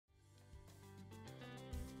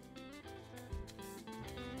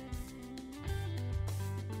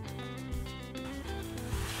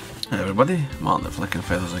Hey everybody, Martyn at Flicking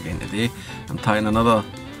Feathers again today. I'm tying another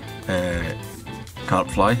carp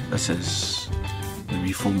fly. This is the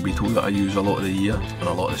wee foam beetle that I use a lot of the year, or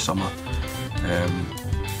a lot of the summer.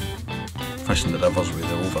 Fishing the rivers with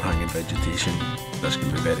the overhanging vegetation, this can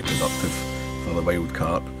be very productive for the wild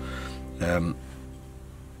carp.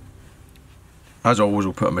 As always,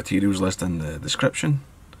 I'll put a materials list in the description,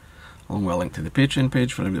 along with a link to the Patreon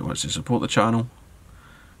page for anybody that wants to support the channel,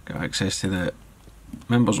 get access to the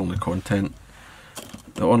members only content,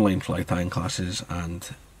 the online fly tying classes,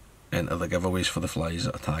 and enter the giveaways for the flies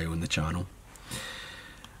that I tie on the channel.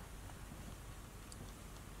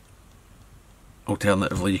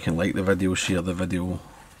 Alternatively, you can like the video, share the video,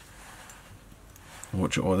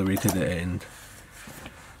 watch it all the way to the end,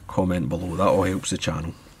 comment below, that all helps the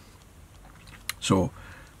channel. So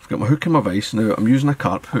I've got my hook and my vise. Now I'm using a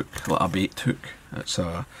carp hook, like a bait hook. It's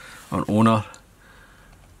an owner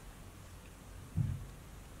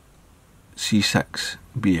C6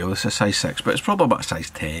 BL. This is size 6, but it's probably about a size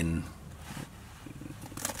 10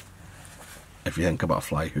 if you think about a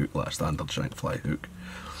fly hook, like a standard shank fly hook.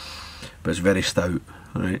 But it's very stout,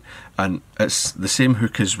 right? And it's the same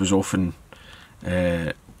hook as was often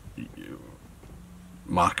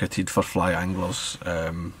marketed for fly anglers,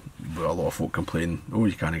 but a lot of folk complain, oh,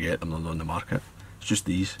 you can't get them, they're not on the market. It's just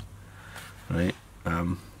these, right?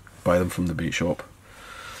 Buy them from the bait shop.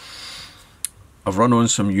 I've run on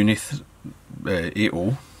some Unith 80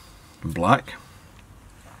 in black,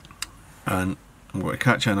 and I'm going to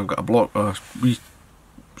catch it, and I've got a wee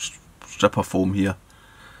strip of foam here.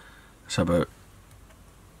 It's about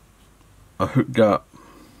a hook gap,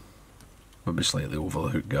 maybe slightly over the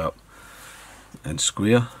hook gap, and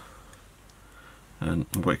square, and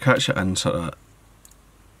I'm going to catch it in sort of,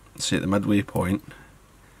 say, at the midway point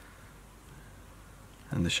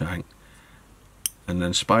in the shank, and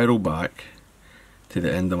then spiral back to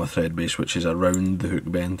the end of my thread base, which is around the hook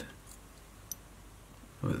bend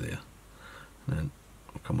over there, and then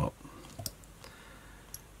I'll come up,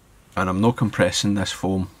 and I'm not compressing this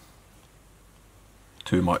foam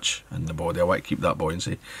too much in the body. I want to keep that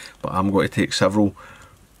buoyancy, but I'm going to take several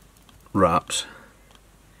wraps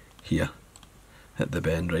here at the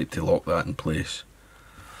bend, right, to lock that in place.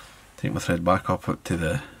 Take my thread back up to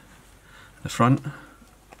the front,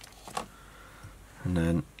 and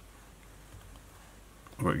then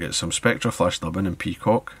I'm going to get some spectrflash dubbing in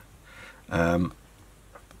Peacock. You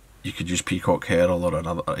could use Peacock Herald or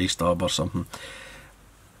another ice dub or something.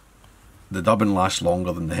 The dubbing lasts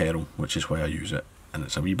longer than the Herald, which is why I use it, and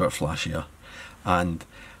it's a wee bit flashier. And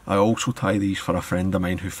I also tie these for a friend of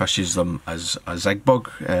mine who fishes them as a zig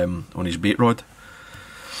bug on his bait rod.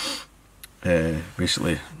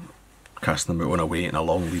 Basically casting them out on a weight and a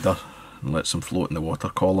long leader and lets them float in the water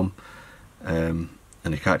column, and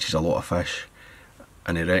he catches a lot of fish,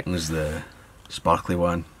 and he reckons the sparkly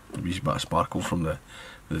one, a wee bit of sparkle from the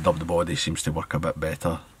dubbed body, seems to work a bit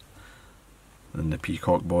better than the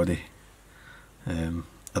Peacock body.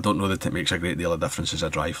 I don't know that it makes a great deal of difference as a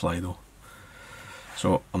dry fly though.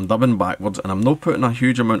 So I'm dubbing backwards, and I'm not putting a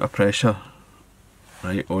huge amount of pressure,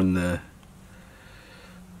 right, on the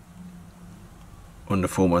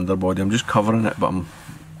foam underbody. I'm just covering it, but I'm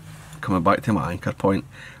coming back to my anchor point,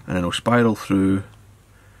 and then I'll spiral through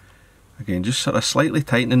again, just sort of slightly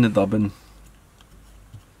tightening the dubbing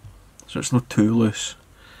so it's not too loose,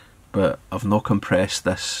 but I've not compressed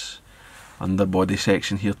this underbody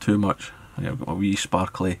section here too much. I've got my wee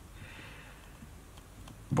sparkly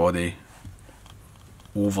body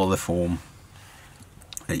over the foam.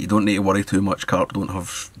 You don't need to worry too much. Carp don't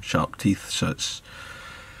have sharp teeth, so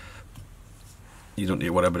you don't need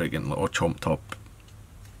to worry about it getting all chomped up.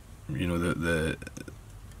 You know,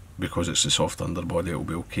 because it's the soft underbody, it'll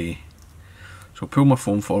be okay. So pull my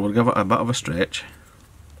foam forward, give it a bit of a stretch,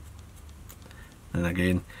 and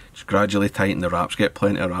again just gradually tighten the wraps, get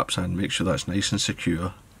plenty of wraps in, make sure that's nice and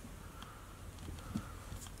secure.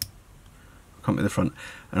 Come to the front,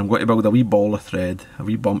 and I'm going to build a wee ball of thread, a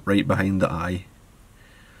wee bump right behind the eye,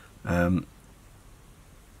 and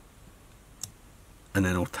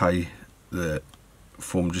then I'll tie the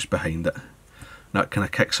foam just behind it. That kind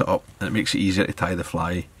of kicks it up, and it makes it easier to tie the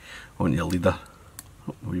fly onto your leader.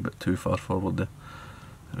 Oh, a wee bit too far forward there.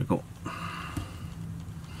 There we go.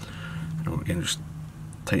 And again, just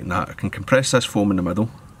tighten that. I can compress this foam in the middle.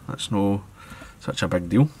 That's no such a big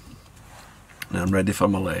deal. Now I'm ready for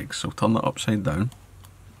my legs, so turn that upside down.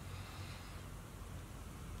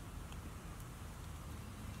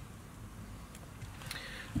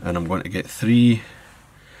 And I'm going to get 3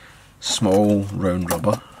 small round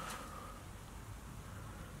rubber.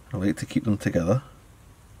 I like to keep them together,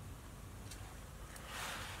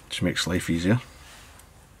 which makes life easier.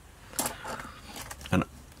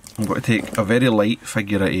 I'm going to take a very light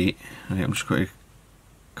figure of 8. Right, I'm just going to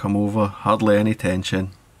come over, hardly any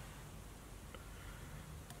tension.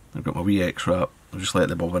 I've got my wee X wrap. I'll just let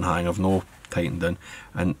the bobbin hang. I've no tightened in,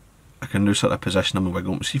 and I can now sort of position them and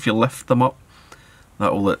wiggle them. See, if you lift them up,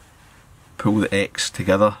 that will pull the X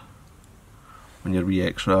together on your wee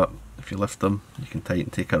X wrap. If you lift them, you can tighten,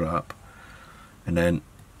 take a wrap, and then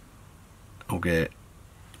I'll get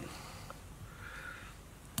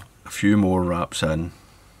a few more wraps in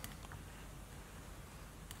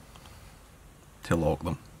to lock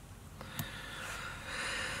them,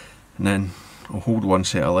 and then I'll hold one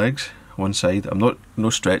set of legs, one side. I'm no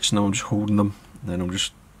stretching them, I'm just holding them, and then I'm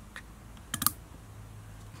just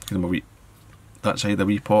give them a wee, that side a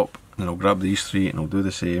wee pop, and then I'll grab these 3 and I'll do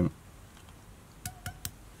the same,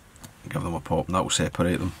 give them a pop, and that will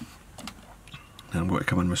separate them. Then I'm going to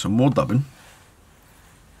come in with some more dubbing,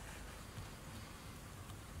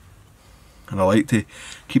 and I like to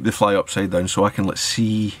keep the fly upside down so I can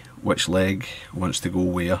see which leg wants to go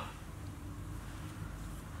where.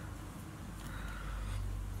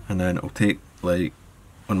 And then I'll take, like,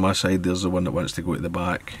 on my side there's the one that wants to go at the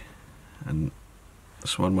back, and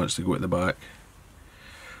this one wants to go at the back.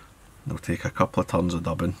 And I'll take a couple of turns of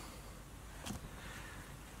dubbing.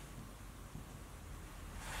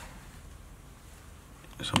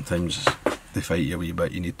 Sometimes they fight you a wee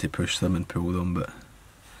bit, you need to push them and pull them, but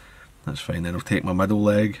that's fine. Then I'll take my middle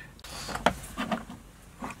leg.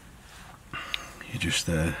 You just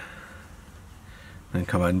then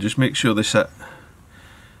come in, just make sure they sit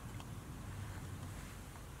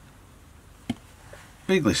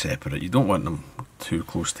vaguely separate. You don't want them too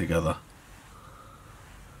close together.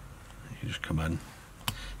 You just come in,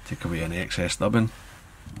 take away any excess dubbing.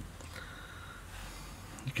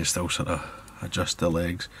 You can still sort of adjust the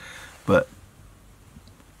legs, but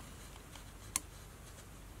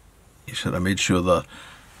you sort of made sure they're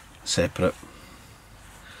separate.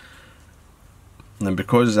 And then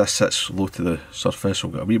because this sits low to the surface,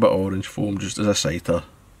 we'll get a wee bit of orange foam just as a citer.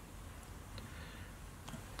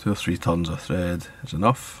 2 or 3 turns of thread is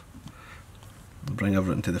enough. Bring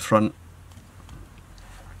everything to the front.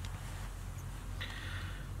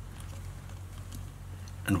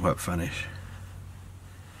 And whip finish.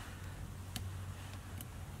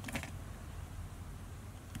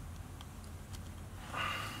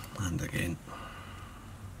 And again.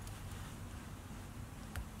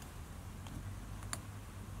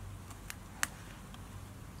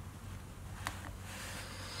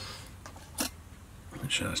 Make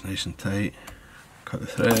sure that's nice and tight. Cut the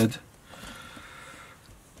thread.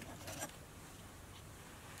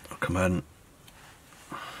 I'll come in,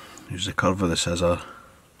 use the curve of the scissor,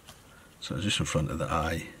 so it's just in front of the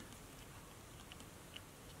eye.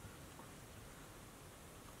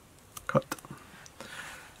 Cut.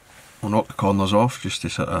 We'll knock the corners off just to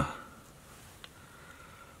sort of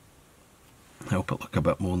help it look a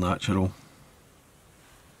bit more natural.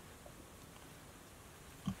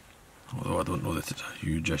 Although I don't know that it's a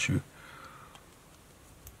huge issue.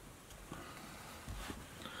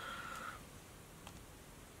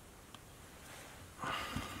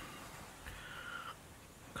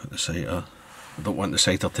 Cut the citer. I don't want the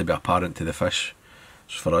citer to be apparent to the fish.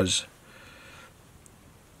 It's for us.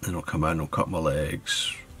 Then I'll come in, I'll cut my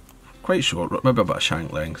legs. Quite short, maybe a bit of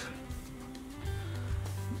shank length.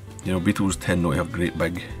 You know, beetles tend not to have great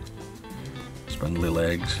big spindly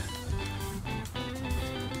legs.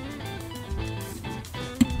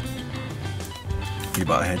 Wee bit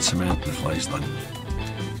of head cement, the fly's done.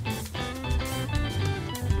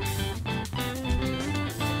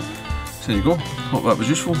 So there you go, hope that was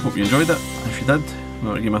useful, hope you enjoyed it. If you did,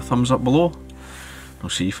 remember to give me a thumbs up below. I'll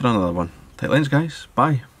see you for another one. Tight lines guys,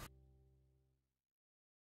 bye.